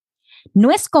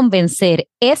No es convencer,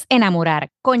 es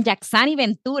enamorar. Con Yaksani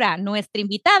Ventura, nuestra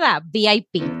invitada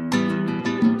VIP.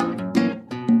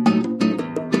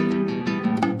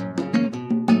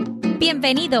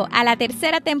 Bienvenido a la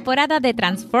tercera temporada de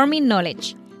Transforming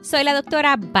Knowledge. Soy la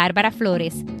doctora Bárbara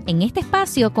Flores. En este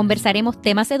espacio conversaremos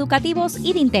temas educativos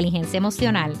y de inteligencia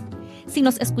emocional. Si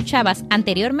nos escuchabas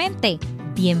anteriormente,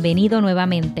 bienvenido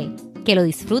nuevamente. Que lo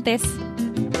disfrutes.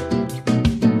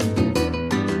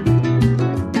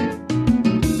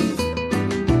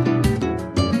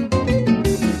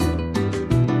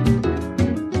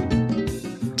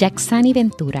 Yaksani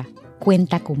Ventura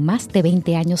cuenta con más de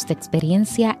 20 años de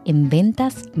experiencia en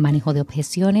ventas, manejo de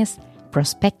objeciones,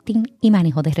 prospecting y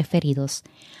manejo de referidos,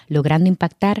 logrando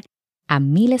impactar a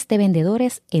miles de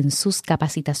vendedores en sus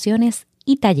capacitaciones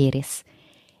y talleres.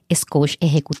 Es coach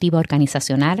ejecutiva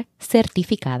organizacional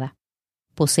certificada.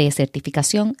 Posee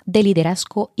certificación de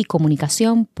liderazgo y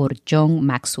comunicación por John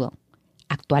Maxwell.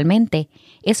 Actualmente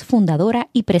es fundadora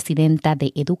y presidenta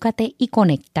de Edúcate y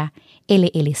Conecta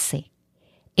LLC.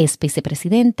 Es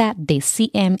vicepresidenta de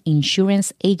CM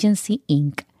Insurance Agency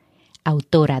Inc.,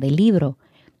 autora del libro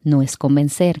No es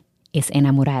convencer, es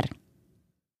enamorar.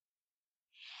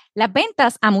 Las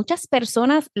ventas a muchas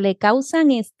personas le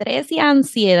causan estrés y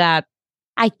ansiedad.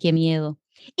 ¡Ay, qué miedo!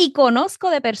 Y conozco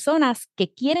de personas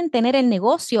que quieren tener el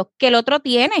negocio que el otro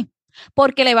tiene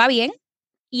porque le va bien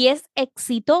y es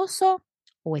exitoso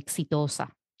o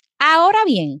exitosa. Ahora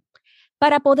bien,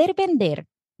 para poder vender,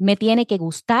 me tiene que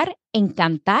gustar,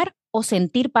 encantar o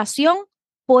sentir pasión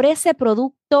por ese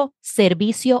producto,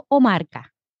 servicio o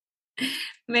marca.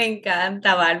 Me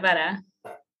encanta, Bárbara.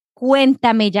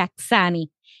 Cuéntame,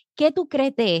 Yaksani, ¿qué tú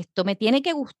crees de esto? ¿Me tiene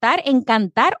que gustar,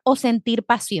 encantar o sentir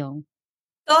pasión?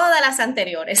 Todas las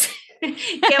anteriores.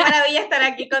 Qué maravilla estar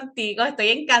aquí contigo. Estoy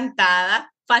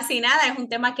encantada, fascinada. Es un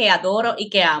tema que adoro y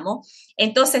que amo.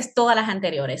 Entonces, todas las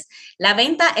anteriores. La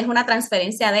venta es una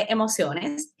transferencia de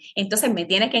emociones. Entonces, me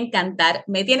tiene que encantar,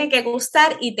 me tiene que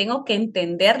gustar y tengo que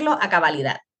entenderlo a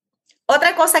cabalidad.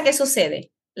 Otra cosa que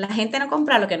sucede, la gente no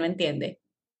compra lo que no entiende.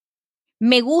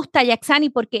 Me gusta, Yaksani,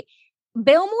 porque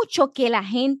veo mucho que la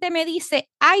gente me dice,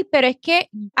 ay, pero es que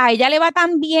a ella le va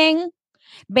tan bien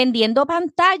vendiendo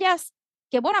pantallas,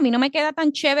 que bueno, a mí no me queda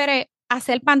tan chévere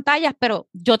hacer pantallas, pero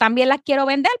yo también las quiero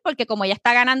vender porque como ella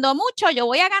está ganando mucho, yo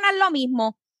voy a ganar lo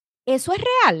mismo. ¿Eso es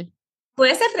real?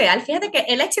 Puede ser real. Fíjate que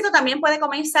el éxito también puede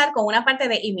comenzar con una parte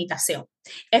de imitación.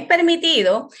 Es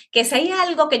permitido que si hay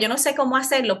algo que yo no sé cómo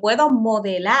hacerlo, puedo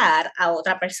modelar a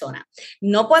otra persona.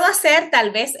 No puedo hacer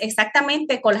tal vez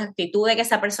exactamente con las actitudes que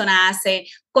esa persona hace,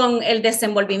 con el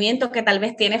desenvolvimiento que tal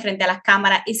vez tiene frente a las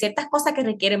cámaras y ciertas cosas que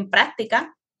requieren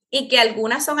práctica y que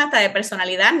algunas son hasta de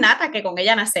personalidad nata que con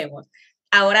ella nacemos.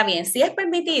 Ahora bien, sí es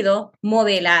permitido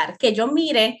modelar, que yo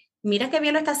mira qué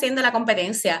bien lo está haciendo la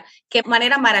competencia, qué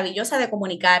manera maravillosa de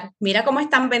comunicar, mira cómo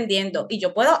están vendiendo y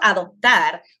yo puedo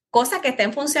adoptar cosas que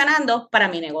estén funcionando para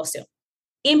mi negocio.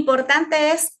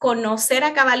 Importante es conocer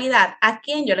a cabalidad a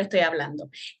quién yo le estoy hablando.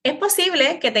 Es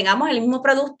posible que tengamos el mismo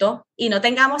producto y no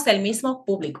tengamos el mismo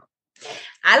público.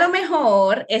 A lo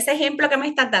mejor ese ejemplo que me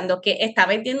estás dando, que está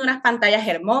vendiendo unas pantallas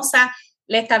hermosas,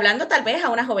 le está hablando tal vez a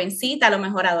una jovencita, a lo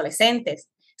mejor adolescentes.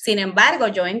 Sin embargo,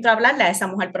 yo entro a hablarle a esa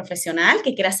mujer profesional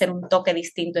que quiere hacer un toque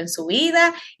distinto en su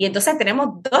vida y entonces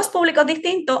tenemos dos públicos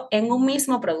distintos en un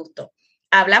mismo producto.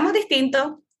 Hablamos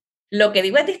distinto, lo que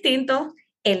digo es distinto,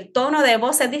 el tono de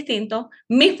voz es distinto,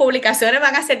 mis publicaciones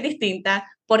van a ser distintas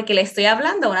porque le estoy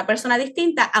hablando a una persona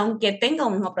distinta aunque tenga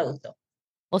un mismo producto.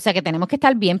 O sea que tenemos que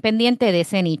estar bien pendiente de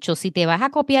ese nicho. Si te vas a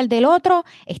copiar del otro,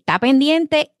 está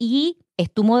pendiente y es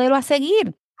tu modelo a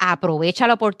seguir. Aprovecha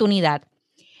la oportunidad.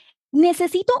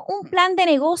 Necesito un plan de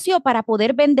negocio para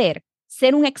poder vender,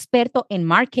 ser un experto en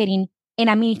marketing, en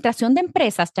administración de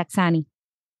empresas, Yaksani.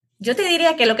 Yo te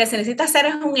diría que lo que se necesita hacer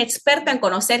es un experto en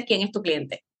conocer quién es tu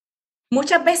cliente.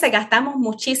 Muchas veces gastamos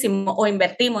muchísimo o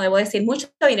invertimos, debo decir, mucho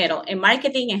dinero en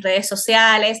marketing, en redes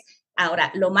sociales.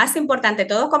 Ahora, lo más importante,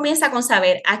 todo comienza con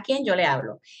saber a quién yo le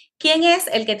hablo. ¿Quién es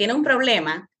el que tiene un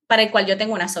problema para el cual yo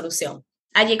tengo una solución?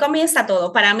 Allí comienza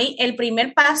todo. Para mí, el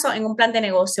primer paso en un plan de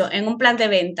negocio, en un plan de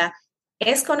venta,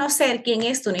 es conocer quién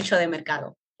es tu nicho de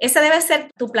mercado. Ese debe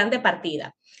ser tu plan de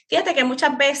partida. Fíjate que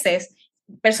muchas veces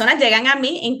personas llegan a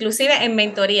mí, inclusive en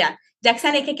mentoría.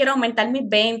 Yaksani, es que quiero aumentar mis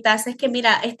ventas, es que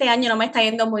mira, este año no me está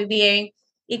yendo muy bien.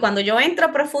 Y cuando yo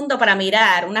entro profundo para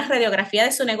mirar una radiografía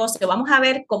de su negocio, vamos a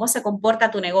ver cómo se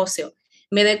comporta tu negocio.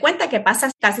 Me doy cuenta que pasa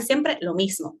casi siempre lo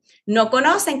mismo. No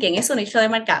conocen quién es su nicho de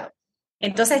mercado.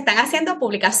 Entonces están haciendo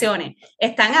publicaciones,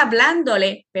 están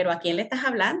hablándole, pero ¿a quién le estás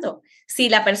hablando? Si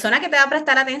la persona que te va a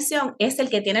prestar atención es el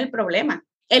que tiene el problema,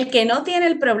 El que no tiene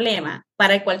el problema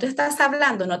para el cual tú estás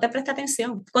hablando no te presta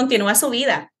atención, continúa su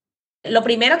vida. Lo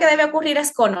primero que debe ocurrir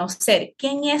es conocer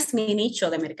quién es mi nicho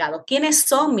de mercado, quiénes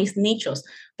son mis nichos.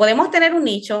 Podemos tener un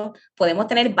nicho, podemos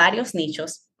tener varios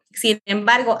nichos. Sin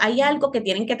embargo, hay algo que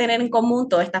tienen que tener en común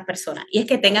todas estas personas y es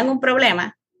que tengan un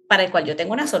problema para el cual yo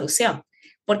tengo una solución.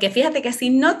 Porque fíjate que si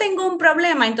no tengo un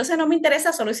problema, entonces no me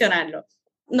interesa solucionarlo.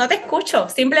 No te escucho,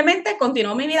 simplemente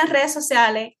continúo mi vida en redes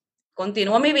sociales,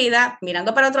 continúo mi vida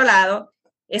mirando para otro lado.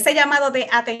 Ese llamado de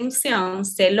atención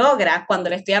se logra cuando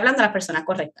le estoy hablando a las personas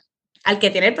correctas, al que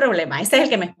tiene el problema, ese es el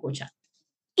que me escucha.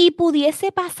 Y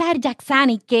pudiese pasar,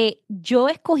 Yaksani, que yo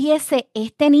escogiese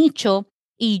este nicho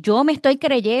y yo me estoy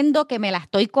creyendo que me la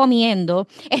estoy comiendo,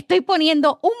 estoy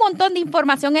poniendo un montón de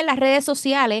información en las redes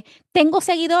sociales, tengo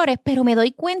seguidores, pero me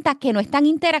doy cuenta que no están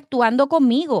interactuando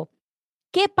conmigo.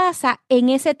 ¿Qué pasa en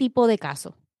ese tipo de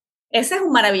casos? Ese es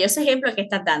un maravilloso ejemplo que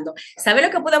estás dando. ¿Sabe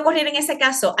lo que puede ocurrir en ese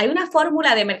caso? Hay una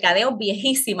fórmula de mercadeo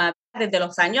viejísima desde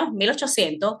los años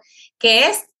 1800 que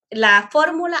es la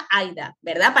fórmula AIDA,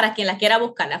 ¿verdad? Para quien la quiera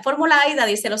buscar. La fórmula AIDA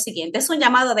dice lo siguiente, es un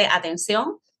llamado de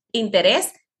atención,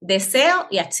 interés, deseo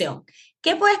y acción.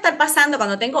 ¿Qué puede estar pasando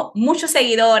cuando tengo muchos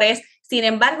seguidores, sin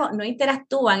embargo, no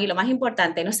interactúan y lo más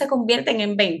importante, no se convierten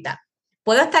en venta?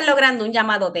 Puedo estar logrando un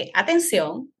llamado de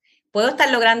atención, puedo estar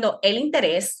logrando el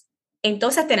interés.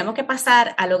 Entonces tenemos que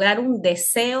pasar a lograr un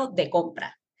deseo de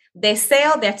compra,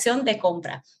 deseo de acción de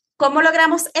compra. ¿Cómo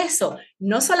logramos eso?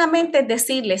 No solamente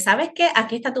decirle, ¿sabes qué?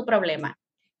 Aquí está tu problema.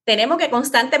 Tenemos que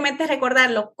constantemente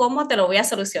recordarlo cómo te lo voy a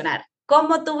solucionar,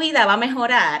 cómo tu vida va a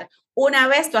mejorar una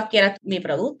vez tú adquieras mi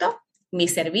producto, mi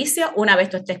servicio, una vez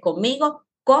tú estés conmigo,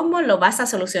 cómo lo vas a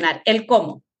solucionar, el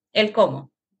cómo, el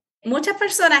cómo. Muchas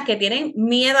personas que tienen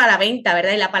miedo a la venta,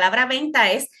 ¿verdad? Y la palabra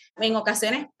venta es en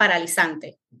ocasiones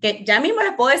paralizante. Que ya mismo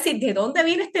les puedo decir de dónde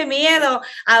viene este miedo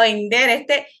a vender,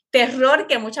 este terror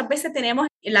que muchas veces tenemos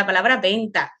en la palabra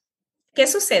venta. ¿Qué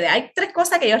sucede? Hay tres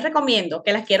cosas que yo recomiendo,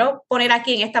 que las quiero poner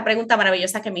aquí en esta pregunta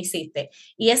maravillosa que me hiciste.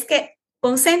 Y es que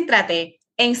concéntrate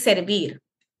en servir,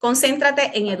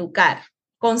 concéntrate en educar,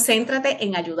 concéntrate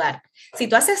en ayudar. Si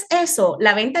tú haces eso,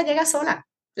 la venta llega sola,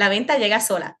 la venta llega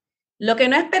sola. Lo que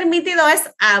no es permitido es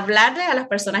hablarle a las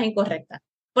personas incorrectas,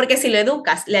 porque si lo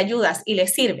educas, le ayudas y le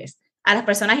sirves a las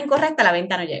personas incorrectas, la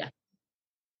venta no llega.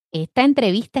 Esta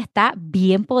entrevista está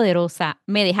bien poderosa.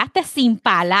 Me dejaste sin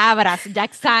palabras,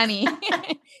 Yaksani.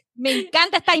 Me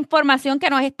encanta esta información que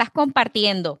nos estás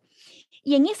compartiendo.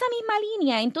 Y en esa misma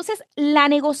línea, entonces, la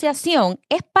negociación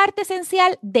es parte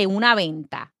esencial de una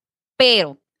venta.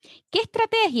 Pero, ¿qué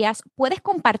estrategias puedes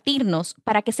compartirnos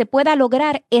para que se pueda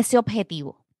lograr ese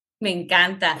objetivo? Me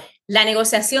encanta. La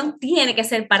negociación tiene que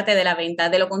ser parte de la venta.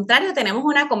 De lo contrario, tenemos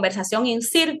una conversación en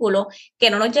círculo que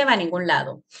no nos lleva a ningún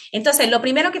lado. Entonces, lo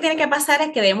primero que tiene que pasar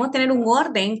es que debemos tener un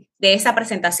orden de esa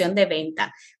presentación de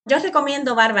venta. Yo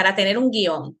recomiendo, Bárbara, tener un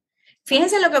guión.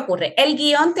 Fíjense lo que ocurre. El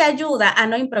guión te ayuda a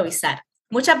no improvisar.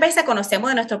 Muchas veces conocemos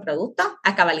de nuestro producto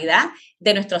a cabalidad,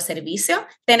 de nuestro servicio.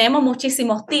 Tenemos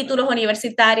muchísimos títulos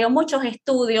universitarios, muchos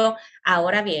estudios.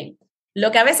 Ahora bien,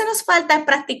 lo que a veces nos falta es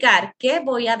practicar qué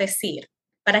voy a decir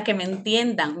para que me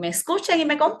entiendan, me escuchen y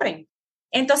me compren.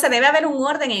 Entonces debe haber un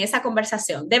orden en esa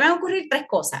conversación. Deben ocurrir tres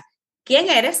cosas. ¿Quién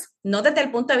eres? No desde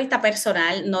el punto de vista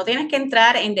personal, no tienes que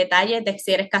entrar en detalles de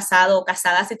si eres casado o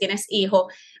casada, si tienes hijos.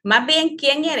 Más bien,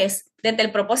 ¿quién eres desde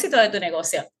el propósito de tu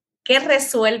negocio? ¿Qué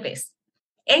resuelves?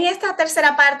 En esta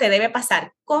tercera parte debe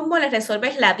pasar cómo le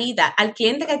resuelves la vida al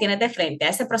cliente que tienes de frente, a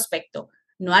ese prospecto,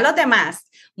 no a los demás.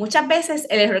 Muchas veces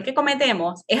el error que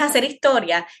cometemos es hacer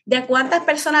historia de a cuántas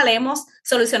personas le hemos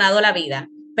solucionado la vida.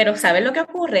 Pero ¿sabes lo que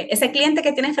ocurre? Ese cliente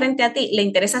que tienes frente a ti le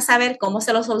interesa saber cómo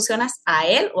se lo solucionas a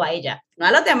él o a ella, no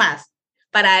a los demás.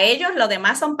 Para ellos, los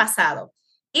demás son pasado.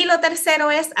 Y lo tercero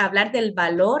es hablar del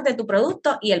valor de tu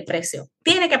producto y el precio.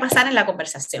 Tiene que pasar en la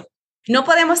conversación. No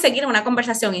podemos seguir una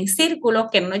conversación en círculo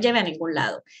que no nos lleve a ningún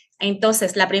lado.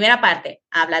 Entonces, la primera parte,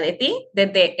 habla de ti,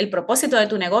 desde el propósito de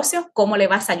tu negocio, cómo le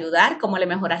vas a ayudar, cómo le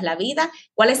mejoras la vida,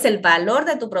 cuál es el valor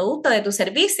de tu producto, de tu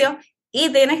servicio, y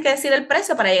tienes que decir el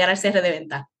precio para llegar al cierre de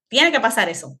venta. Tiene que pasar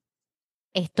eso.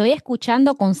 Estoy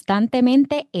escuchando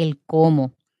constantemente el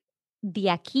cómo. De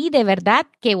aquí, de verdad,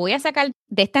 que voy a sacar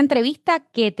de esta entrevista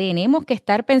que tenemos que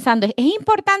estar pensando. Es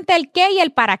importante el qué y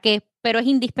el para qué, pero es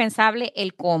indispensable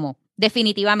el cómo,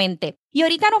 definitivamente. Y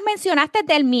ahorita nos mencionaste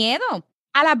del miedo.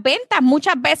 A las ventas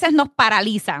muchas veces nos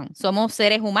paralizan. Somos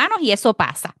seres humanos y eso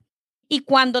pasa. Y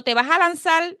cuando te vas a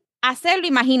lanzar a hacerlo,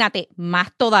 imagínate, más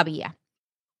todavía.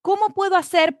 ¿Cómo puedo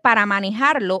hacer para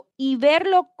manejarlo y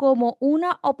verlo como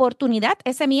una oportunidad,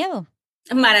 ese miedo?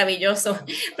 Maravilloso.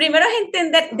 Primero es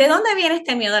entender de dónde viene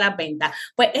este miedo a las ventas.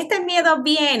 Pues este miedo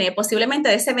viene posiblemente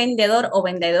de ese vendedor o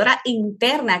vendedora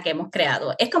interna que hemos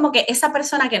creado. Es como que esa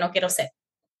persona que no quiero ser.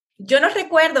 Yo no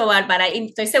recuerdo, Bárbara, y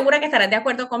estoy segura que estarás de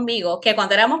acuerdo conmigo, que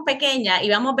cuando éramos pequeñas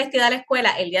íbamos vestidas a la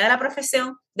escuela el día de la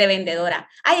profesión de vendedora.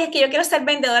 Ay, es que yo quiero ser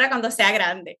vendedora cuando sea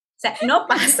grande. O sea, no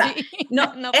pasa. Sí,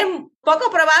 No, no. es poco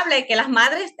probable que las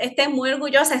madres estén muy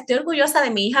orgullosas. Estoy orgullosa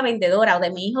de mi hija vendedora o de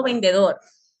mi hijo vendedor.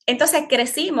 Entonces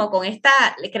crecimos con esta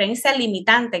creencia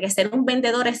limitante que ser un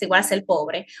vendedor es igual a ser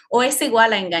pobre, o es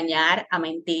igual a engañar, a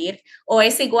mentir, o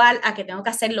es igual a que tengo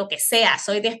que hacer lo que sea,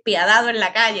 soy despiadado en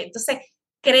la calle. Entonces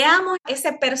creamos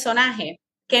ese personaje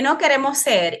que no queremos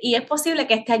ser y es posible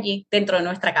que esté allí dentro de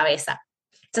nuestra cabeza.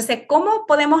 Entonces, ¿cómo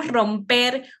podemos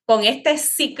romper con este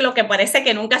ciclo que parece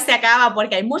que nunca se acaba?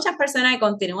 Porque hay muchas personas que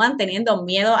continúan teniendo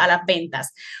miedo a las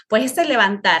ventas. Pues es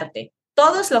levantarte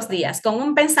todos los días con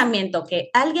un pensamiento que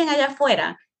alguien allá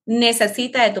afuera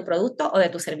necesita de tu producto o de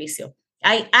tu servicio.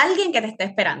 Hay alguien que te está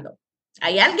esperando.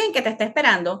 Hay alguien que te está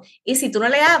esperando y si tú no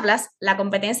le hablas, la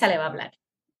competencia le va a hablar.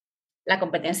 La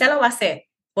competencia lo va a hacer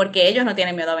porque ellos no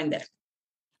tienen miedo a vender.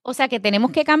 O sea que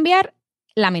tenemos que cambiar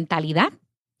la mentalidad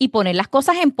y poner las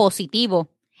cosas en positivo,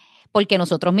 porque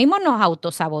nosotros mismos nos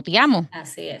autosaboteamos.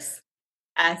 Así es.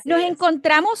 Así Nos es.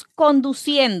 encontramos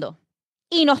conduciendo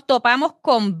y nos topamos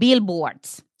con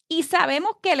billboards y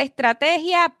sabemos que la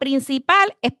estrategia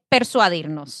principal es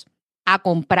persuadirnos a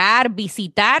comprar,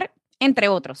 visitar, entre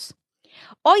otros.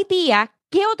 Hoy día,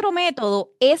 ¿qué otro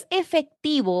método es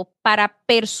efectivo para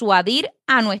persuadir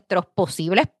a nuestros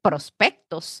posibles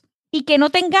prospectos y que no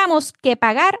tengamos que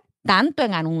pagar tanto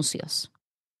en anuncios?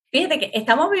 Fíjate que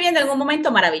estamos viviendo en un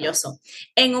momento maravilloso,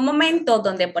 en un momento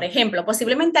donde, por ejemplo,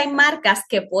 posiblemente hay marcas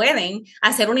que pueden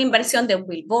hacer una inversión de un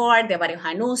billboard, de varios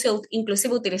anuncios,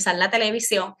 inclusive utilizar la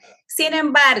televisión. Sin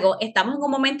embargo, estamos en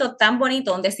un momento tan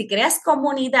bonito donde si creas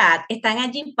comunidad, están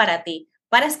allí para ti,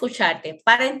 para escucharte,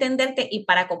 para entenderte y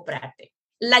para comprarte.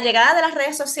 La llegada de las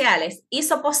redes sociales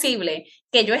hizo posible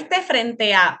que yo esté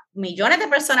frente a millones de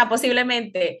personas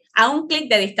posiblemente a un clic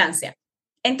de distancia.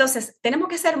 Entonces, tenemos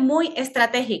que ser muy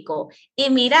estratégicos y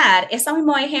mirar ese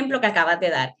mismo ejemplo que acabas de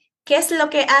dar. ¿Qué es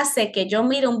lo que hace que yo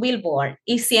mire un billboard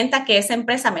y sienta que esa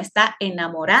empresa me está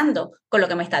enamorando con lo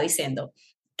que me está diciendo?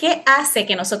 ¿Qué hace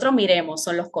que nosotros miremos?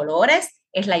 ¿Son los colores?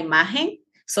 ¿Es la imagen?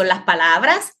 ¿Son las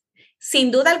palabras?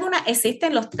 Sin duda alguna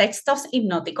existen los textos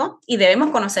hipnóticos y debemos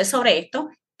conocer sobre esto.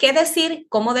 ¿Qué decir,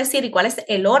 cómo decir y cuál es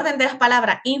el orden de las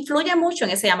palabras? Influye mucho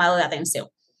en ese llamado de atención.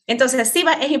 Entonces, sí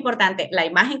es importante la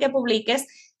imagen que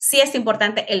publiques, sí es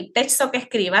importante el texto que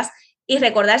escribas y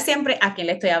recordar siempre a quién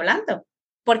le estoy hablando.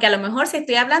 Porque a lo mejor si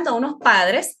estoy hablando a unos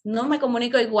padres, no me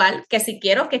comunico igual que si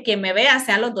quiero que quien me vea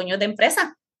sean los dueños de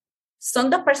empresa. Son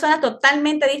dos personas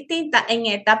totalmente distintas en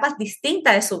etapas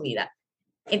distintas de su vida.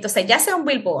 Entonces, ya sea un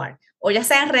billboard o ya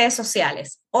sea en redes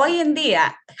sociales, hoy en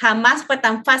día jamás fue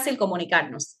tan fácil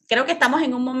comunicarnos. Creo que estamos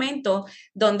en un momento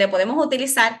donde podemos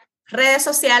utilizar redes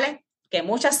sociales, que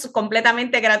muchas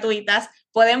completamente gratuitas,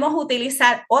 podemos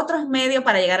utilizar otros medios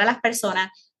para llegar a las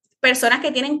personas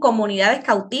que tienen comunidades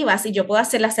cautivas y yo puedo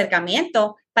hacer el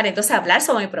acercamiento para entonces hablar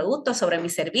sobre mi producto, sobre mi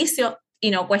servicio y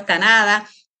no cuesta nada.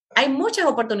 Hay muchas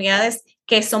oportunidades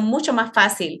que son mucho más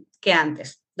fácil que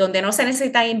antes, donde no se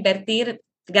necesita invertir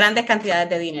grandes cantidades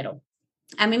de dinero.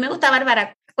 A mí me gusta,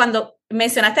 Bárbara, cuando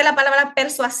mencionaste la palabra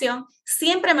persuasión,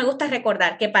 siempre me gusta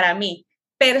recordar que para mí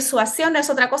persuasión no es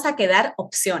otra cosa que dar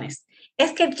opciones.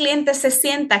 Es que el cliente se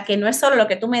sienta que no es solo lo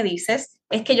que tú me dices,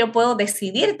 es que yo puedo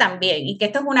decidir también y que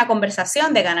esto es una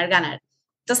conversación de ganar-ganar.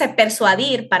 Entonces,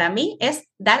 persuadir para mí es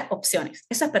dar opciones.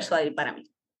 Eso es persuadir para mí.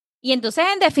 Y entonces,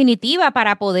 en definitiva,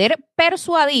 para poder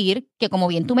persuadir, que como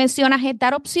bien tú mencionas es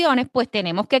dar opciones, pues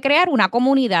tenemos que crear una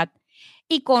comunidad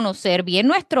y conocer bien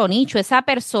nuestro nicho, esa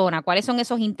persona, cuáles son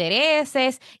esos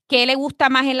intereses, qué le gusta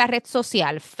más en la red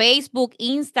social, Facebook,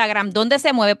 Instagram, dónde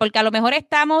se mueve, porque a lo mejor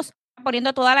estamos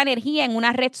poniendo toda la energía en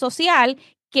una red social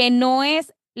que no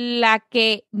es la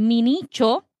que mi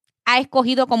nicho ha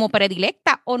escogido como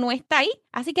predilecta o no está ahí.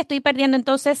 Así que estoy perdiendo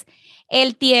entonces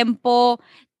el tiempo,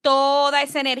 toda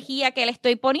esa energía que le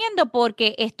estoy poniendo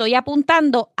porque estoy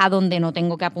apuntando a donde no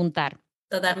tengo que apuntar.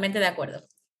 Totalmente de acuerdo.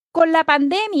 Con la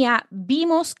pandemia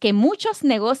vimos que muchos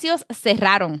negocios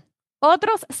cerraron,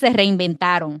 otros se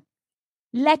reinventaron.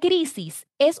 ¿La crisis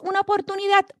es una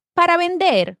oportunidad para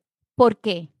vender? ¿Por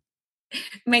qué?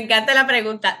 Me encanta la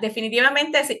pregunta.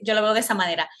 Definitivamente yo lo veo de esa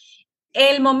manera.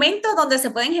 El momento donde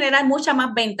se pueden generar muchas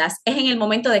más ventas es en el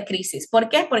momento de crisis. ¿Por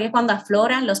qué? Porque es cuando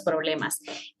afloran los problemas.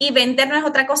 Y vender no es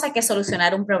otra cosa que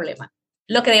solucionar un problema.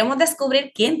 Lo que debemos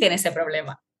descubrir quién tiene ese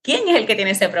problema. ¿Quién es el que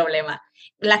tiene ese problema?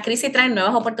 Las crisis traen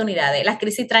nuevas oportunidades, las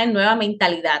crisis traen nueva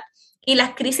mentalidad y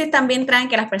las crisis también traen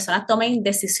que las personas tomen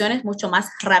decisiones mucho más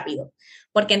rápido,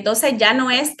 porque entonces ya no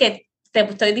es que te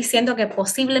estoy diciendo que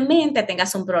posiblemente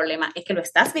tengas un problema, es que lo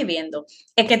estás viviendo,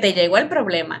 es que te llegó el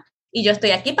problema y yo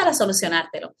estoy aquí para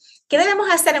solucionártelo. ¿Qué debemos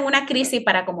hacer en una crisis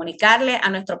para comunicarle a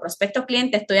nuestro prospecto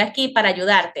cliente? Estoy aquí para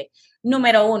ayudarte.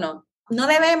 Número uno, no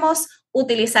debemos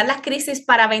utilizar las crisis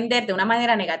para vender de una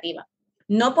manera negativa.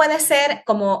 No puede ser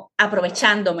como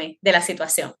aprovechándome de la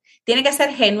situación. Tiene que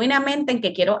ser genuinamente en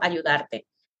que quiero ayudarte.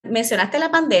 Mencionaste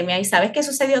la pandemia y ¿sabes qué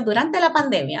sucedió durante la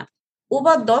pandemia?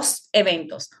 Hubo dos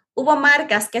eventos. Hubo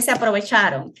marcas que se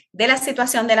aprovecharon de la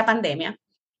situación de la pandemia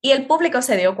y el público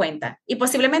se dio cuenta. Y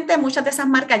posiblemente muchas de esas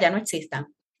marcas ya no existan.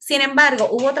 Sin embargo,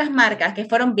 hubo otras marcas que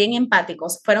fueron bien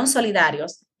empáticos, fueron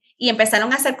solidarios y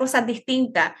empezaron a hacer cosas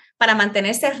distintas para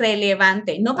mantenerse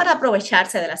relevante, no para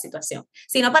aprovecharse de la situación,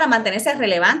 sino para mantenerse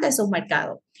relevante en sus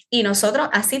mercados. Y nosotros,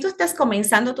 así tú estés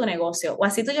comenzando tu negocio o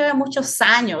así tú llevas muchos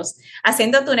años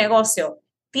haciendo tu negocio,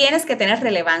 tienes que tener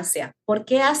relevancia. ¿Por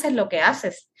qué haces lo que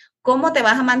haces? ¿Cómo te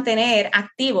vas a mantener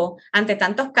activo ante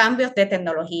tantos cambios de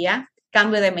tecnología,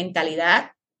 cambio de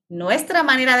mentalidad? Nuestra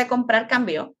manera de comprar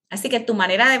cambió, así que tu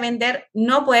manera de vender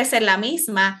no puede ser la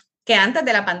misma que antes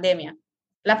de la pandemia.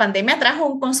 La pandemia trajo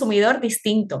un consumidor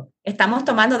distinto. Estamos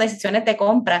tomando decisiones de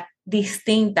compra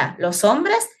distintas, los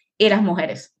hombres y las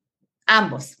mujeres,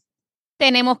 ambos.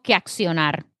 Tenemos que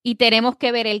accionar y tenemos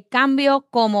que ver el cambio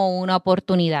como una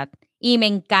oportunidad. Y me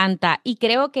encanta. Y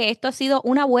creo que esto ha sido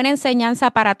una buena enseñanza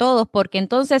para todos, porque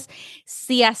entonces,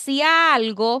 si hacía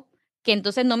algo que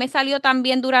entonces no me salió tan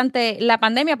bien durante la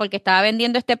pandemia porque estaba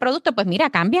vendiendo este producto, pues mira,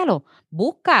 cámbialo,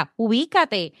 busca,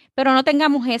 ubícate, pero no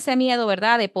tengamos ese miedo,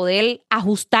 ¿verdad?, de poder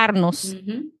ajustarnos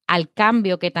al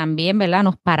cambio que también, ¿verdad?,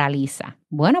 nos paraliza.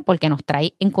 Bueno, porque nos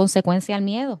trae en consecuencia el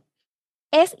miedo.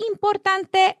 ¿Es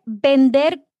importante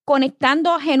vender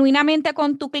conectando genuinamente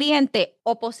con tu cliente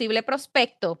o posible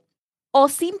prospecto? ¿O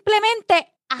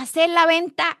simplemente hacer la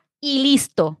venta y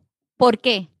listo? ¿Por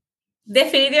qué?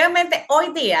 Definitivamente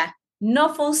hoy día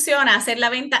no funciona hacer la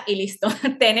venta y listo.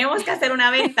 Tenemos que hacer una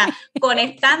venta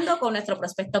conectando con nuestro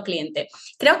prospecto cliente.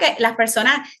 Creo que las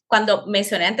personas, cuando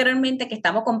mencioné anteriormente que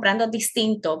estamos comprando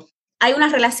distinto, hay una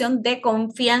relación de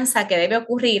confianza que debe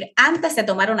ocurrir antes de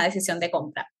tomar una decisión de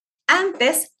compra.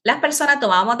 Antes, las personas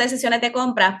tomábamos decisiones de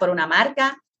compra por una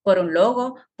marca, por un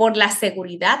logo, por la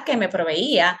seguridad que me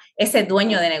proveía ese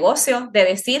dueño de negocio, de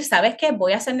decir, ¿sabes qué?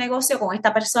 Voy a hacer negocio con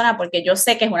esta persona porque yo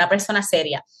sé que es una persona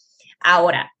seria.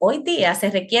 Ahora, hoy día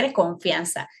se requiere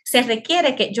confianza, se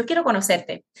requiere que yo quiero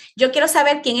conocerte, yo quiero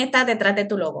saber quién está detrás de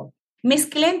tu logo. Mis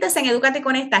clientes en Edúcate y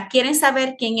Conecta quieren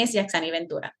saber quién es Yaksani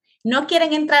Ventura. No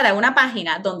quieren entrar a una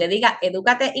página donde diga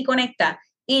Edúcate y Conecta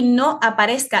y no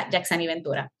aparezca Yaksani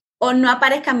Ventura o no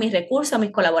aparezcan mis recursos,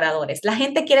 mis colaboradores. La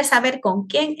gente quiere saber con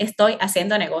quién estoy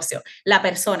haciendo negocio, la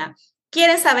persona.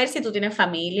 Quieren saber si tú tienes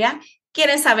familia,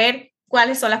 quieren saber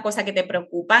cuáles son las cosas que te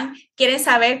preocupan, quieren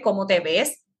saber cómo te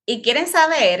ves y quieren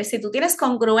saber si tú tienes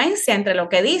congruencia entre lo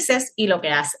que dices y lo que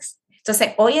haces.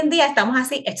 Entonces, hoy en día estamos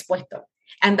así expuestos,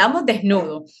 andamos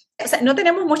desnudos. O sea, no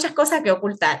tenemos muchas cosas que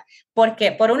ocultar,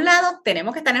 porque por un lado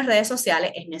tenemos que estar en redes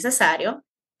sociales, es necesario.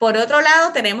 Por otro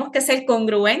lado, tenemos que ser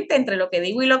congruentes entre lo que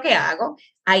digo y lo que hago.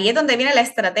 Ahí es donde viene la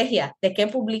estrategia de qué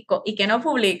publico y qué no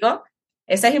publico.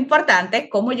 Eso es importante,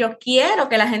 cómo yo quiero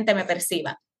que la gente me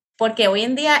perciba. Porque hoy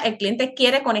en día el cliente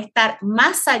quiere conectar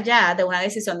más allá de una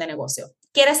decisión de negocio.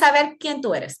 Quiere saber quién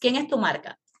tú eres, quién es tu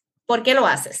marca, por qué lo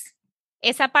haces.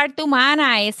 Esa parte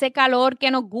humana, ese calor que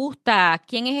nos gusta,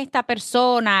 quién es esta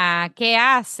persona, qué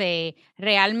hace,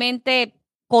 realmente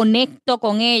conecto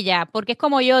con ella, porque es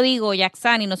como yo digo,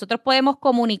 Yaksani, nosotros podemos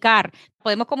comunicar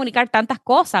tantas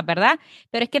cosas, ¿verdad?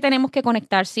 Pero es que tenemos que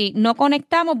conectar. Si no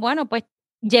conectamos, bueno, pues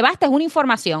llevaste una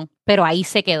información, pero ahí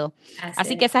se quedó.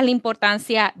 Así que esa es la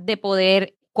importancia de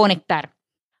poder conectar.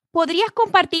 ¿Podrías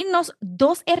compartirnos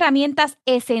 2 herramientas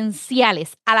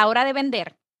esenciales a la hora de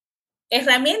vender?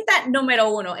 Herramienta número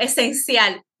 1,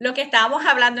 esencial, lo que estábamos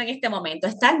hablando en este momento,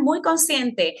 estar muy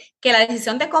consciente que la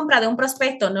decisión de compra de un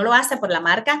prospecto no lo hace por la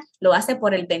marca, lo hace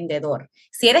por el vendedor.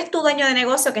 Si eres tu dueño de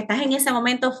negocio que estás en ese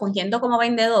momento fungiendo como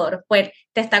vendedor, pues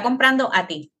te está comprando a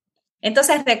ti.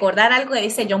 Entonces, recordar algo que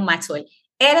dice John Maxwell,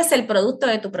 eres el producto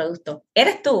de tu producto,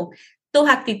 eres tú, tus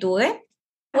actitudes.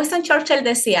 Winston Churchill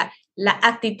decía, la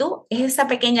actitud es esa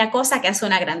pequeña cosa que hace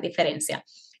una gran diferencia.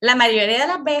 La mayoría de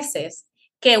las veces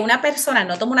que una persona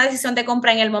no toma una decisión de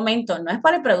compra en el momento, no es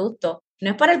por el producto,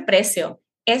 no es por el precio,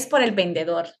 es por el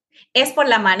vendedor, es por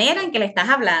la manera en que le estás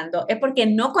hablando, es porque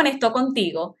no conectó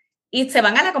contigo y se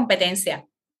van a la competencia.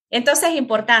 Entonces es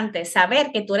importante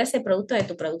saber que tú eres el producto de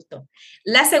tu producto.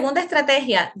 La segunda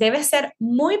estrategia debe ser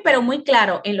muy, pero muy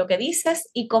claro en lo que dices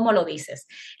y cómo lo dices.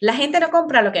 La gente no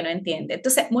compra lo que no entiende.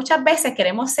 Entonces, muchas veces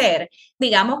queremos ser,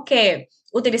 digamos que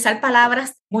utilizar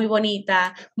palabras muy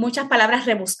bonitas, muchas palabras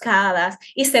rebuscadas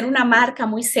y ser una marca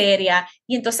muy seria.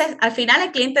 Y entonces al final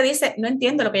el cliente dice, no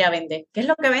entiendo lo que ella vende. ¿Qué es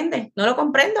lo que vende? No lo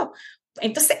comprendo.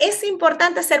 Entonces es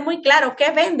importante ser muy claro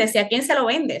qué vendes y a quién se lo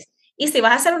vendes. Y si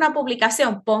vas a hacer una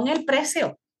publicación, pon el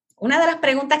precio. Una de las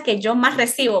preguntas que yo más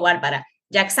recibo, Bárbara,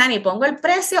 Yaksani, ¿pongo el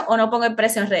precio o no pongo el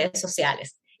precio en redes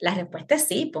sociales? La respuesta es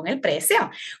sí, pon el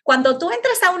precio. Cuando tú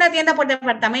entras a una tienda por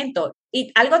departamento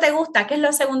y algo te gusta, ¿qué es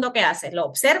lo segundo que haces? Lo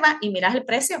observas y miras el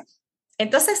precio.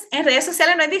 Entonces, en redes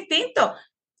sociales no es distinto.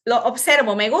 Lo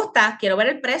observo, me gusta, quiero ver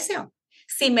el precio.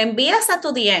 Si me envías a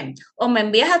tu DM o me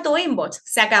envías a tu inbox,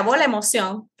 se acabó la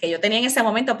emoción que yo tenía en ese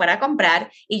momento para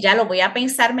comprar y ya lo voy a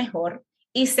pensar mejor.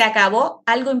 Y se acabó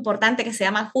algo importante que se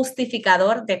llama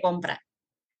justificador de compra.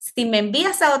 Si me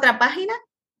envías a otra página,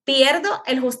 pierdo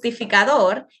el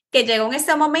justificador que llegó en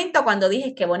ese momento cuando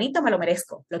dije, qué bonito, me lo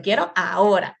merezco, lo quiero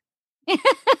ahora.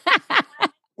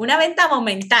 Una venta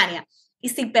momentánea. Y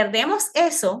si perdemos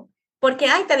eso, porque,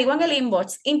 ay, te digo en el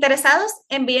inbox, interesados,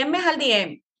 envíenme al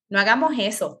DM. No hagamos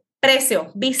eso.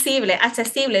 Precio, visible,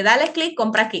 accesible, dale clic,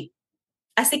 compra aquí.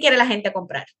 Así quiere la gente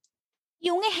comprar. Y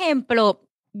un ejemplo,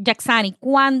 Yaksani,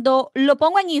 cuando lo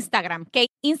pongo en Instagram, que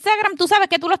Instagram tú sabes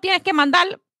que tú los tienes que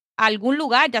mandar a algún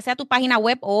lugar, ya sea tu página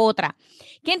web o otra.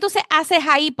 ¿Qué entonces haces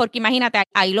ahí? Porque imagínate,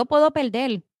 ahí lo puedo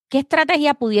perder. ¿Qué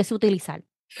estrategia pudiese utilizar?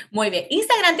 Muy bien.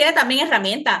 Instagram tiene también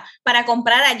herramientas para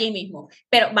comprar allí mismo,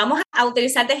 pero vamos a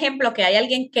utilizar de ejemplo que hay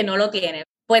alguien que no lo tiene.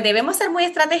 Pues debemos ser muy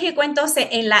estratégicos entonces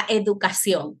en la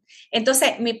educación.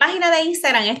 Entonces, mi página de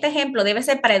Instagram, este ejemplo, debe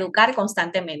ser para educar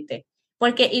constantemente.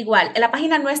 Porque igual, la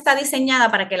página no está diseñada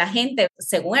para que la gente,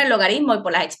 según el logaritmo y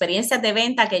por las experiencias de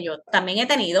venta que yo también he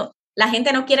tenido, la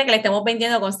gente no quiere que le estemos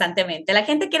vendiendo constantemente. La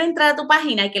gente quiere entrar a tu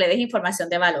página y que le des información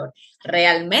de valor,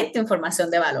 realmente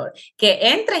información de valor. Que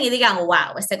entren y digan,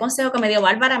 wow, este consejo que me dio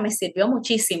Bárbara me sirvió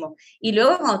muchísimo. Y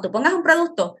luego cuando tú pongas un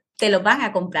producto, te lo van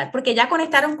a comprar porque ya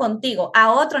conectaron contigo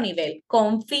a otro nivel,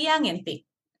 confían en ti.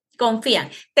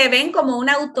 Confían, te ven como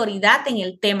una autoridad en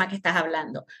el tema que estás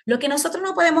hablando. Lo que nosotros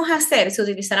no podemos hacer si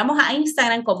utilizáramos a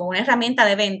Instagram como una herramienta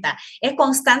de venta es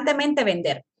constantemente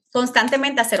vender,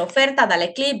 constantemente hacer ofertas,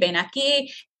 dale clic, ven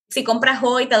aquí, si compras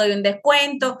hoy te doy un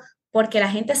descuento, porque la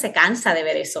gente se cansa de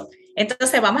ver eso.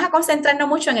 Entonces vamos a concentrarnos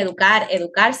mucho en educar,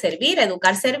 educar, servir,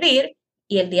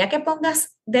 y el día que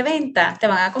pongas de venta te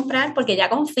van a comprar porque ya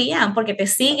confían, porque te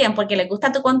siguen, porque les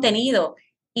gusta tu contenido.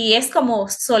 Y es como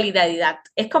solidaridad,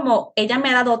 es como ella me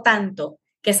ha dado tanto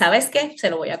que sabes qué, se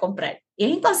lo voy a comprar. Y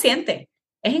es inconsciente,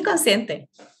 es inconsciente.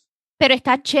 Pero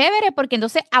está chévere porque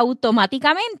entonces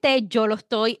automáticamente yo lo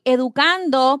estoy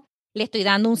educando, le estoy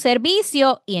dando un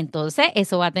servicio y entonces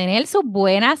eso va a tener sus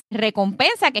buenas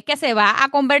recompensas, que es que se va a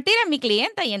convertir en mi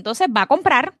cliente y entonces va a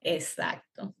comprar.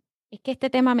 Exacto. Es que este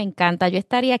tema me encanta. Yo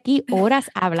estaría aquí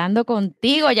horas hablando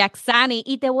contigo, Yaksani,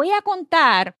 y te voy a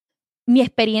contar mi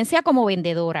experiencia como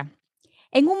vendedora.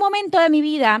 En un momento de mi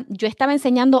vida, yo estaba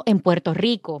enseñando en Puerto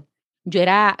Rico. Yo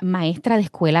era maestra de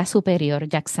escuela superior,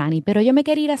 Yaksani, pero yo me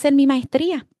quería ir a hacer mi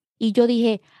maestría. Y yo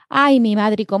dije, ay, mi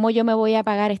madre, ¿cómo yo me voy a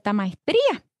pagar esta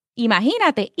maestría?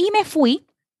 Imagínate. Y me fui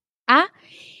a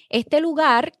este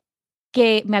lugar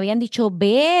que me habían dicho,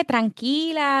 ve,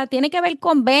 tranquila, tiene que ver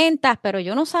con ventas, pero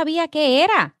yo no sabía qué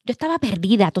era. Yo estaba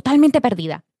perdida, totalmente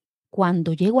perdida.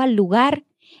 Cuando llego al lugar,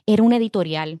 era un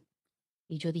editorial.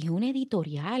 Y yo dije, un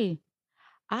editorial.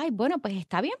 Ay, bueno, pues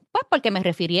está bien, pues porque me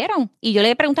refirieron. Y yo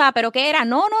le preguntaba, ¿pero qué era?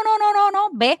 No, no, no, no, no, no,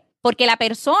 ve, porque la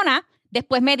persona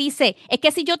después me dice, es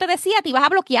que si yo te decía, te ibas a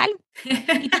bloquear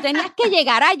y tú tenías que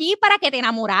llegar allí para que te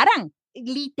enamoraran.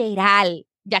 Literal,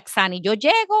 Yaksani, yo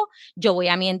llego, yo voy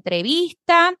a mi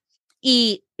entrevista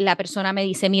y la persona me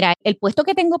dice, mira, el puesto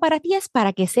que tengo para ti es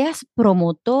para que seas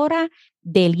promotora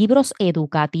de libros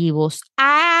educativos.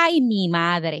 Ay, mi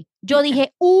madre. Yo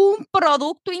dije, un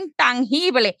producto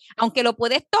intangible, aunque lo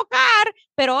puedes tocar,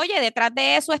 pero oye, detrás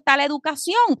de eso está la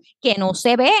educación que no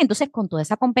se ve. Entonces, con toda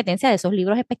esa competencia de esos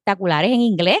libros espectaculares en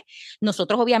inglés,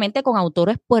 nosotros obviamente con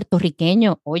autores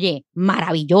puertorriqueños, oye,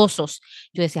 maravillosos.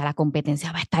 Yo decía, la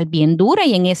competencia va a estar bien dura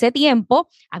y en ese tiempo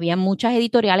había muchas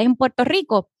editoriales en Puerto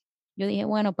Rico. Yo dije,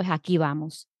 bueno, pues aquí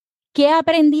vamos. ¿Qué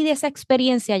aprendí de esa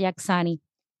experiencia, Yaksani?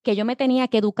 Que yo me tenía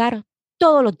que educar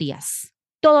todos los días,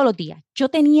 todos los días. Yo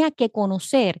tenía que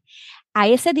conocer a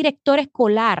ese director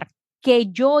escolar que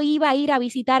yo iba a ir a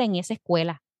visitar en esa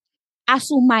escuela, a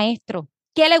sus maestros,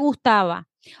 qué le gustaba.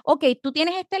 Ok, tú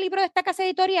tienes este libro de esta casa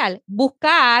editorial,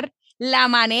 buscar la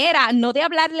manera, no de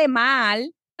hablarle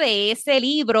mal, de ese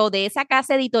libro, de esa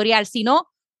casa editorial, sino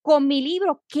con mi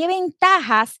libro, qué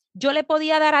ventajas yo le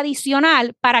podía dar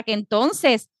adicional para que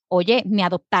entonces, oye, me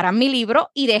adoptaran mi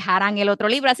libro y dejaran el otro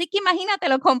libro. Así que imagínate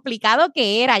lo complicado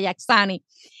que era, Yaksani.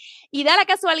 Y da la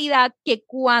casualidad que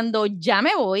cuando ya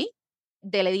me voy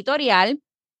del editorial,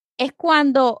 es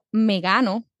cuando me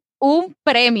gano un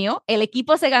premio, el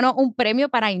equipo se ganó un premio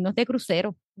para irnos de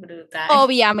crucero. Brutal.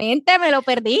 Obviamente me lo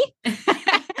perdí,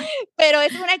 pero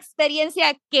es una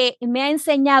experiencia que me ha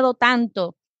enseñado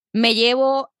tanto. Me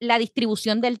llevo la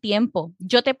distribución del tiempo.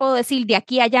 Yo te puedo decir, de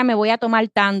aquí a allá me voy a tomar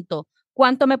tanto.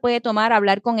 ¿Cuánto me puede tomar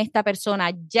hablar con esta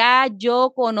persona? Ya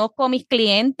yo conozco a mis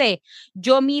clientes.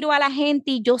 Yo miro a la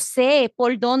gente y yo sé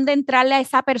por dónde entrarle a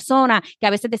esa persona, que a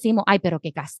veces decimos, ay, pero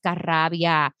qué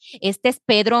cascarrabia. Este es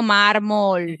Pedro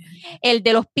Mármol, el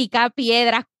de los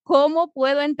picapiedras. ¿Cómo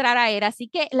puedo entrar a él? Así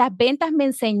que las ventas me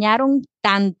enseñaron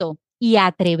tanto y a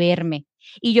atreverme.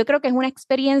 Y yo creo que es una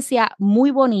experiencia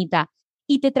muy bonita.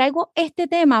 Y te traigo este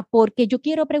tema porque yo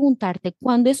quiero preguntarte,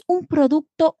 cuando es un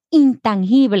producto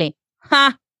intangible,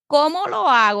 ¡ja! ¿Cómo lo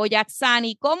hago,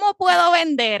 Yaksani? ¿Cómo puedo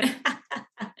vender?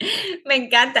 Me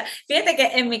encanta. Fíjate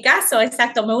que en mi caso,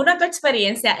 exacto, me uno a tu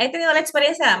experiencia. He tenido la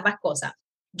experiencia de ambas cosas.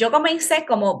 Yo comencé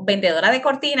como vendedora de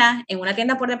cortinas en una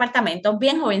tienda por departamento,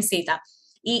 bien jovencita,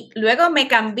 y luego me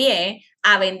cambié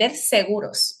a vender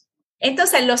seguros.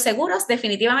 Entonces, los seguros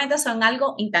definitivamente son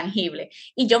algo intangible.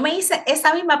 Y yo me hice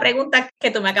esa misma pregunta que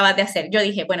tú me acabas de hacer. Yo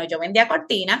dije, bueno, yo vendía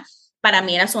cortinas. Para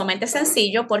mí era sumamente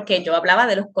sencillo porque yo hablaba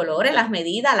de los colores, las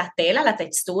medidas, las telas, la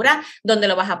textura, dónde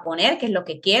lo vas a poner, qué es lo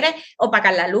que quieres,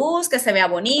 opacar la luz, que se vea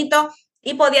bonito.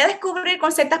 Y podía descubrir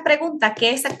con ciertas preguntas qué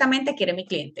exactamente quiere mi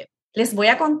cliente. Les voy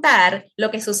a contar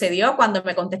lo que sucedió cuando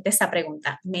me contesté esa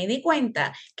pregunta. Me di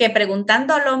cuenta que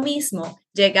preguntando lo mismo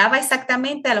llegaba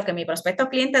exactamente a lo que mi prospecto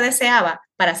cliente deseaba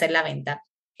para hacer la venta.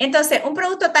 Entonces, un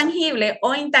producto tangible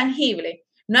o intangible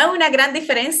no hay una gran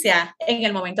diferencia en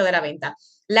el momento de la venta.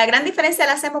 La gran diferencia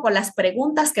la hacemos con las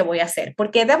preguntas que voy a hacer,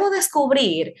 porque debo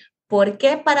descubrir por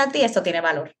qué para ti esto tiene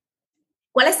valor.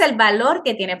 ¿Cuál es el valor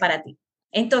que tiene para ti?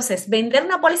 Entonces, vender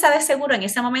una póliza de seguro en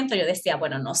ese momento yo decía,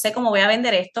 bueno, no sé cómo voy a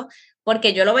vender esto,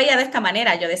 porque yo lo veía de esta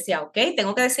manera. Yo decía, ok,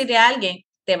 tengo que decirle a alguien,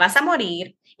 te vas a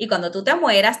morir y cuando tú te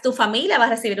mueras, tu familia va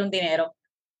a recibir un dinero.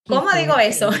 ¿Cómo digo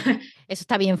eso? Eso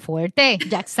está bien fuerte,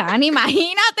 Yaksani,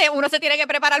 imagínate, uno se tiene que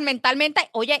preparar mentalmente,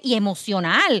 oye, y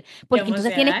emocional, porque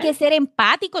entonces tienes que ser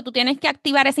empático, tú tienes que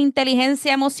activar esa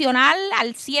inteligencia emocional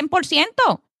al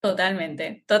 100%.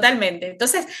 Totalmente, totalmente.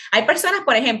 Entonces, hay personas,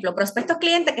 por ejemplo, prospectos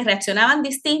clientes que reaccionaban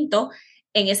distinto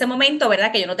en ese momento,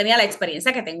 ¿verdad? Que yo no tenía la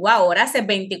experiencia que tengo ahora, hace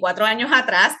 24 años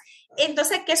atrás.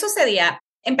 Entonces, ¿qué sucedía?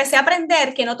 Empecé a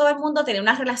aprender que no todo el mundo tenía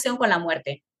una relación con la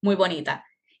muerte muy bonita.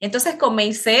 Entonces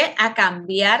comencé a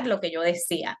cambiar lo que yo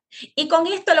decía. Y con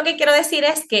esto lo que quiero decir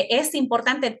es que es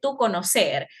importante tú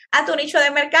conocer a tu nicho de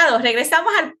mercado.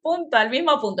 Regresamos al punto, al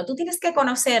mismo punto. Tú tienes que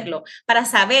conocerlo para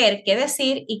saber qué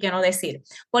decir y qué no decir.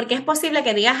 Porque es posible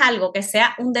que digas algo que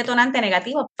sea un detonante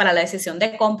negativo para la decisión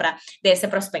de compra de ese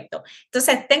prospecto.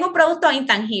 Entonces, tengo un producto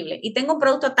intangible y tengo un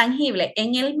producto tangible.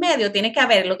 En el medio tiene que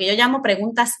haber lo que yo llamo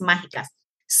preguntas mágicas.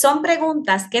 Son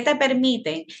preguntas que te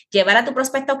permiten llevar a tu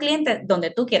prospecto cliente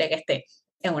donde tú quieres que esté,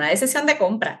 en una decisión de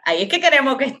compra. Ahí es que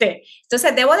queremos que esté.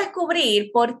 Entonces, debo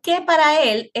descubrir por qué para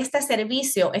él este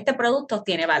servicio, este producto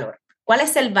tiene valor. ¿Cuál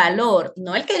es el valor?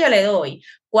 No el que yo le doy.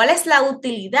 ¿Cuál es la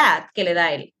utilidad que le da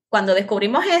a él? Cuando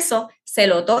descubrimos eso, se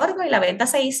lo otorgo y la venta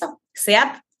se hizo,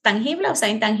 sea tangible o sea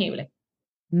intangible.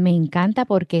 Me encanta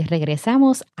porque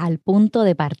regresamos al punto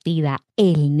de partida,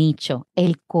 el nicho,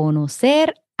 el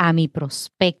conocer a mi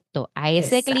prospecto, a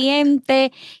ese Exacto.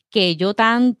 cliente que yo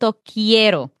tanto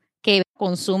quiero que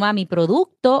consuma mi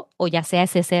producto o ya sea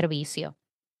ese servicio.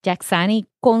 Yaksani,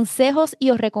 consejos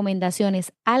y o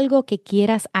recomendaciones, algo que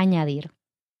quieras añadir.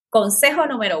 Consejo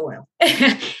número 1.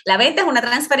 La venta es una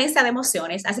transferencia de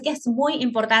emociones, así que es muy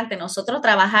importante nosotros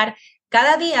trabajar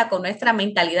cada día con nuestra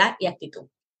mentalidad y actitud.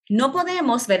 No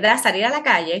podemos, ¿verdad?, salir a la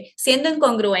calle siendo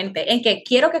incongruente en que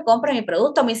quiero que compre mi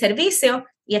producto, mi servicio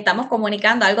y estamos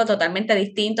comunicando algo totalmente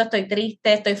distinto, estoy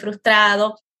triste, estoy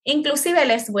frustrado. Inclusive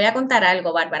les voy a contar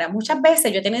algo, Bárbara. Muchas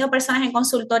veces yo he tenido personas en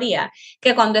consultoría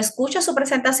que cuando escucho su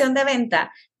presentación de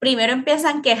venta, primero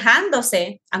empiezan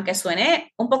quejándose, aunque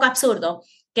suene un poco absurdo,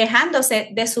 quejándose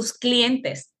de sus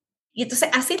clientes. Y entonces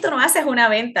así tú no haces una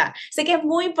venta. Así que es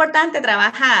muy importante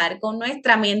trabajar con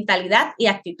nuestra mentalidad y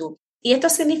actitud. Y esto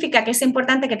significa que es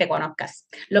importante que te conozcas.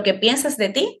 Lo que piensas de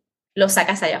ti, lo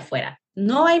sacas allá afuera.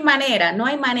 No hay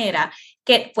manera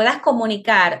que puedas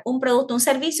comunicar un producto, un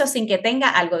servicio sin que tenga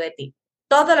algo de ti.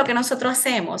 Todo lo que nosotros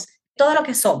hacemos, todo lo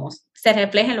que somos se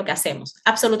refleja en lo que hacemos,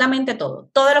 absolutamente todo.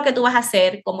 Todo lo que tú vas a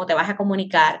hacer, cómo te vas a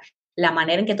comunicar, la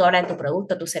manera en que tú hablas de tu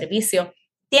producto, tu servicio,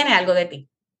 tiene algo de ti.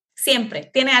 Siempre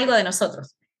tiene algo de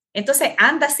nosotros. Entonces,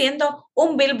 anda siendo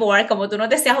un billboard, como tú nos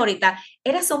decías ahorita,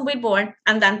 eres un billboard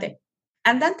andante.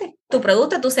 Andante. Tu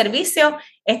producto, tu servicio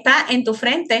está en tu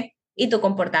frente y tu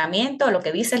comportamiento, lo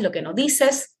que dices, lo que no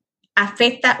dices,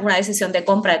 afecta una decisión de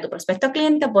compra de tu prospecto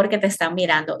cliente porque te están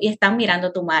mirando y están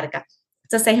mirando tu marca.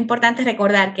 Entonces, es importante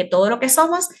recordar que todo lo que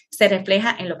somos se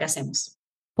refleja en lo que hacemos.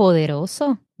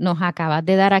 Poderoso. Nos acabas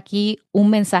de dar aquí un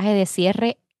mensaje de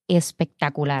cierre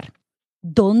espectacular.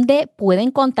 ¿Dónde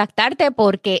pueden contactarte?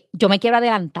 Porque yo me quiero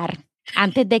adelantar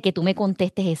antes de que tú me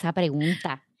contestes esa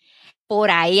pregunta. Por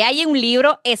ahí hay un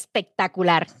libro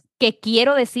espectacular que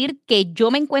quiero decir que yo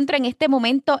me encuentro en este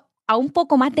momento a un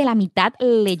poco más de la mitad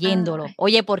leyéndolo.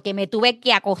 Oye, porque me tuve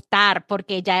que acostar,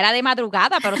 porque ya era de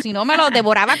madrugada, pero si no me lo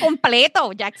devoraba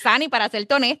completo, Yaksani, para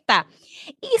serte honesta.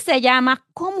 Y se llama,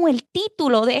 como el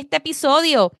título de este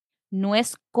episodio, no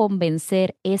es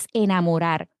convencer, es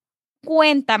enamorar.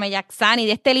 Cuéntame, Yaksani,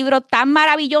 de este libro tan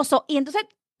maravilloso. Y entonces,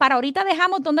 para ahorita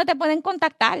dejamos dónde te pueden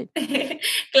contactar.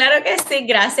 Claro que sí,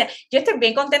 gracias. Yo estoy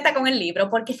bien contenta con el libro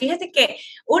porque fíjate que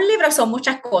un libro son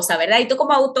muchas cosas, ¿verdad? Y tú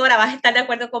como autora vas a estar de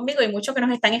acuerdo conmigo y muchos que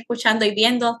nos están escuchando y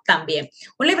viendo también.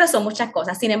 Un libro son muchas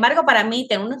cosas. Sin embargo, para mí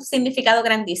tiene un significado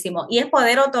grandísimo y es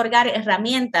poder otorgar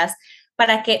herramientas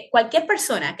para que cualquier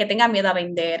persona que tenga miedo a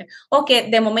vender o que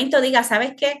de momento diga,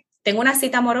 ¿sabes qué? Tengo una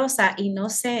cita amorosa y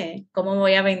no sé cómo me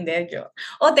voy a vender yo.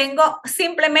 O tengo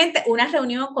simplemente una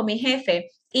reunión con mi jefe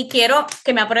y quiero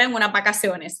que me aprueben unas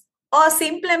vacaciones. O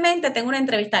simplemente tengo una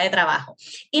entrevista de trabajo.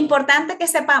 Importante que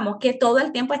sepamos que todo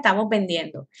el tiempo estamos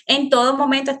vendiendo. En todo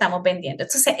momento estamos vendiendo.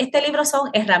 Entonces, este libro son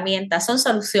herramientas, son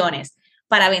soluciones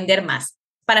para vender más,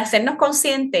 para hacernos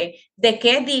conscientes de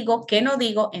qué digo, qué no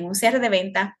digo en un cierre de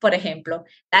venta. Por ejemplo,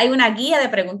 hay una guía de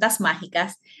preguntas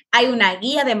mágicas, hay una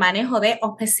guía de manejo de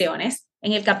objeciones.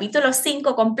 En el capítulo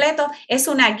 5 completo es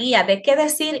una guía de qué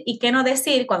decir y qué no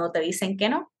decir cuando te dicen que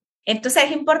no. Entonces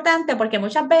es importante porque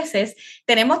muchas veces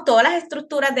tenemos todas las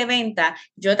estructuras de venta.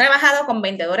 Yo he trabajado con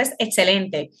vendedores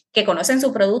excelentes que conocen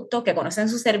su producto, que conocen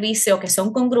su servicio, que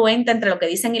son congruentes entre lo que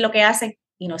dicen y lo que hacen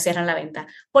y no cierran la venta.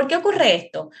 ¿Por qué ocurre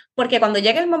esto? Porque cuando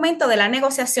llega el momento de la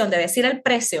negociación, de decir el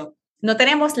precio, no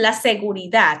tenemos la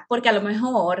seguridad porque a lo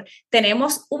mejor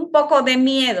tenemos un poco de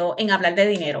miedo en hablar de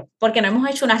dinero porque no hemos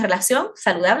hecho una relación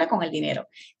saludable con el dinero.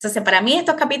 Entonces, para mí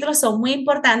estos capítulos son muy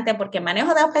importantes porque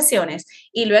manejo de objeciones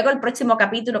y luego el próximo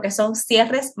capítulo que son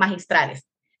cierres magistrales.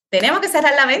 Tenemos que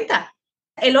cerrar la venta.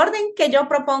 El orden que yo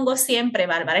propongo siempre,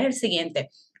 Bárbara, es el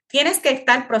siguiente. Tienes que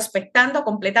estar prospectando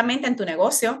completamente en tu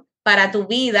negocio, para tu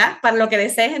vida, para lo que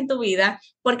desees en tu vida,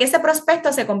 porque ese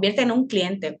prospecto se convierte en un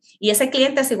cliente y ese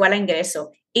cliente es igual a ingreso.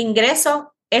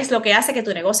 Ingreso es lo que hace que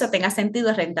tu negocio tenga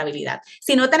sentido y rentabilidad.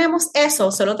 Si no tenemos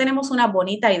eso, solo tenemos una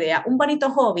bonita idea, un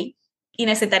bonito hobby y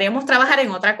necesitaríamos trabajar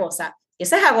en otra cosa. Y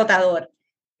eso es agotador.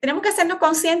 Tenemos que hacernos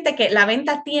conscientes que la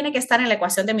venta tiene que estar en la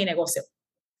ecuación de mi negocio.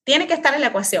 Tiene que estar en la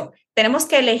ecuación. Tenemos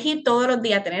que elegir todos los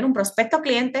días, tener un prospecto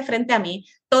cliente frente a mí,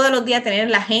 todos los días tener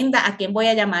la agenda a quién voy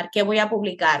a llamar, qué voy a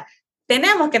publicar.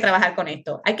 Tenemos que trabajar con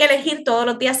esto. Hay que elegir todos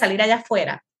los días salir allá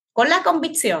afuera con la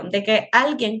convicción de que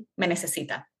alguien me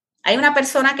necesita. Hay una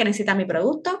persona que necesita mi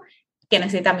producto, que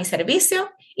necesita mi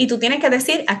servicio y tú tienes que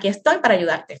decir, aquí estoy para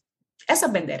ayudarte. Eso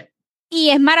es vender.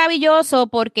 Y es maravilloso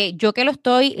porque yo que lo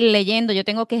estoy leyendo, yo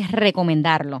tengo que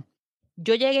recomendarlo.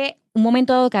 Yo llegué un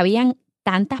momento dado que habían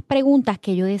tantas preguntas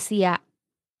que yo decía,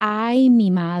 ay,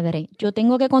 mi madre, yo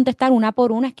tengo que contestar una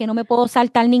por una, es que no me puedo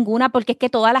saltar ninguna porque es que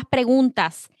todas las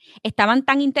preguntas estaban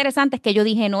tan interesantes que yo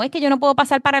dije, no, es que yo no puedo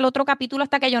pasar para el otro capítulo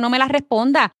hasta que yo no me las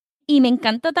responda. Y me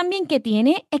encanta también que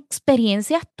tiene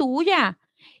experiencias tuyas.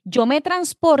 Yo me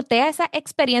transporté a esas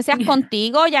experiencias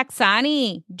contigo,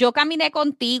 Yaksani. Yo caminé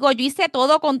contigo, yo hice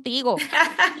todo contigo.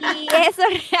 Y eso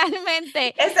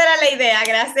realmente... Esa era la idea,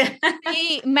 gracias.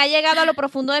 Sí, me ha llegado a lo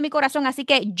profundo de mi corazón, así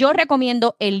que yo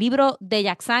recomiendo el libro de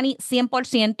Yaksani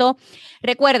 100%.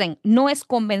 Recuerden, no es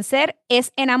convencer,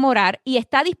 es enamorar y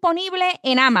está disponible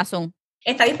en Amazon.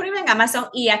 Está disponible en Amazon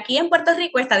y aquí en Puerto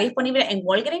Rico está disponible en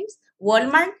Walgreens,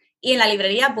 Walmart y en la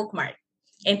librería Bookmark.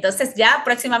 Entonces ya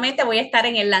próximamente voy a estar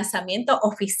en el lanzamiento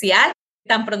oficial,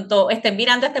 tan pronto estén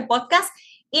mirando este podcast.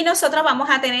 Y nosotros vamos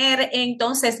a tener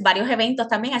entonces varios eventos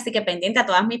también, así que pendiente a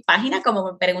todas mis páginas, como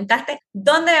me preguntaste,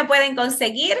 ¿dónde me pueden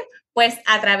conseguir? Pues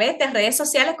a través de redes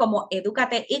sociales como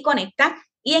Edúcate y Conecta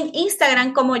y en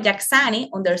Instagram como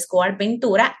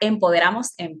Yaksani_Ventura,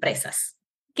 Empoderamos Empresas.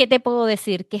 ¿Qué te puedo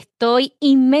decir? Que estoy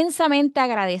inmensamente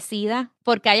agradecida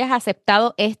porque hayas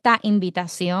aceptado esta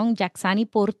invitación, Yaksani,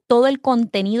 por todo el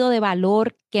contenido de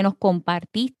valor que nos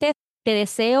compartiste. Te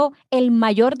deseo el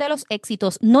mayor de los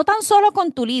éxitos, no tan solo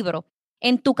con tu libro,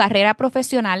 en tu carrera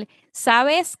profesional.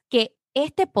 Sabes que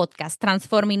este podcast,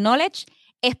 Transforming Knowledge,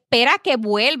 espera que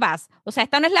vuelvas. O sea,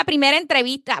 esta no es la primera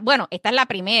entrevista. Bueno, esta es la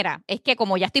primera. Es que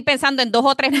como ya estoy pensando en 2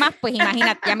 o 3 más, pues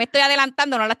imagínate, ya me estoy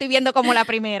adelantando, no la estoy viendo como la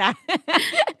primera.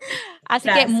 Así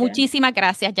que Gracias. muchísimas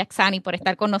gracias, Yaksani, por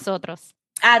estar con nosotros.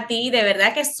 A ti, de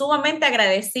verdad que sumamente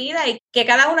agradecida y que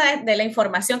cada una de la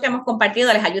información que hemos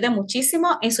compartido les ayude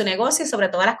muchísimo en su negocio y sobre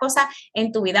todas las cosas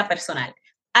en tu vida personal.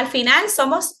 Al final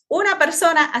somos una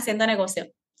persona haciendo negocio.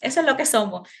 Eso es lo que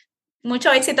somos.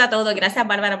 Mucho éxito a todos. Gracias,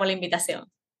 Bárbara, por la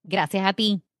invitación. Gracias a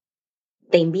ti.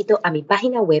 Te invito a mi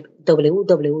página web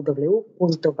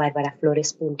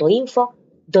www.barbaraflores.info,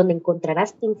 donde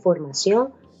encontrarás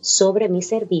información sobre mis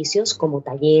servicios como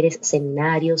talleres,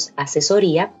 seminarios,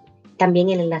 asesoría, también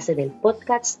el enlace del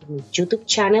podcast, mi YouTube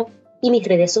channel y mis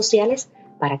redes sociales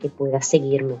para que puedas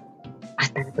seguirme.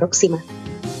 Hasta la próxima.